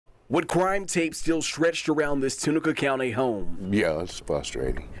With crime tape still stretched around this Tunica County home. Yeah, it's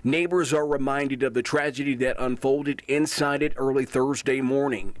frustrating. Neighbors are reminded of the tragedy that unfolded inside it early Thursday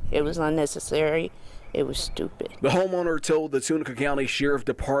morning. It was unnecessary. It was stupid. The homeowner told the Tunica County Sheriff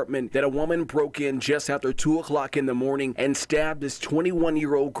Department that a woman broke in just after 2 o'clock in the morning and stabbed his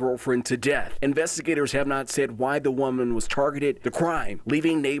 21-year-old girlfriend to death. Investigators have not said why the woman was targeted. The crime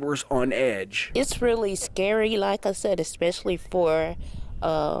leaving neighbors on edge. It's really scary, like I said, especially for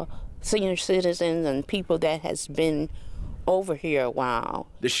senior citizens and people that has been over here a while.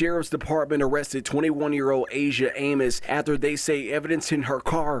 The Sheriff's Department arrested 21-year-old Asia Amos after they say evidence in her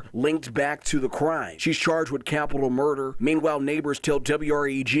car linked back to the crime. She's charged with capital murder. Meanwhile, neighbors tell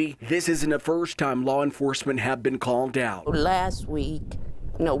WREG this isn't the first time law enforcement have been called out.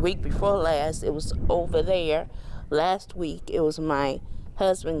 Week before last, it was over there. Last week, it was my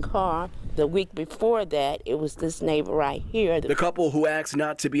husband's car. The week before that, it was this neighbor right here. The couple, who asked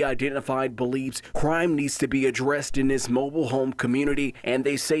not to be identified, believes crime needs to be addressed in this mobile home community, and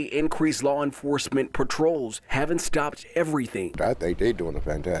they say increased law enforcement patrols haven't stopped everything. I think they're doing a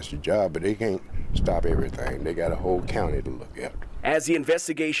fantastic job, but they can't stop everything. They got a whole county to look at. As the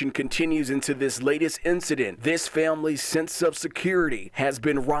investigation continues into this latest incident, this family's sense of security has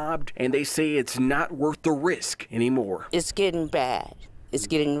been robbed, and they say it's not worth the risk anymore. It's getting bad. It's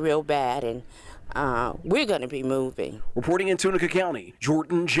getting real bad, and we're going to be moving. Reporting in Tunica County,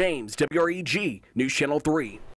 Jordan James, WREG News Channel 3.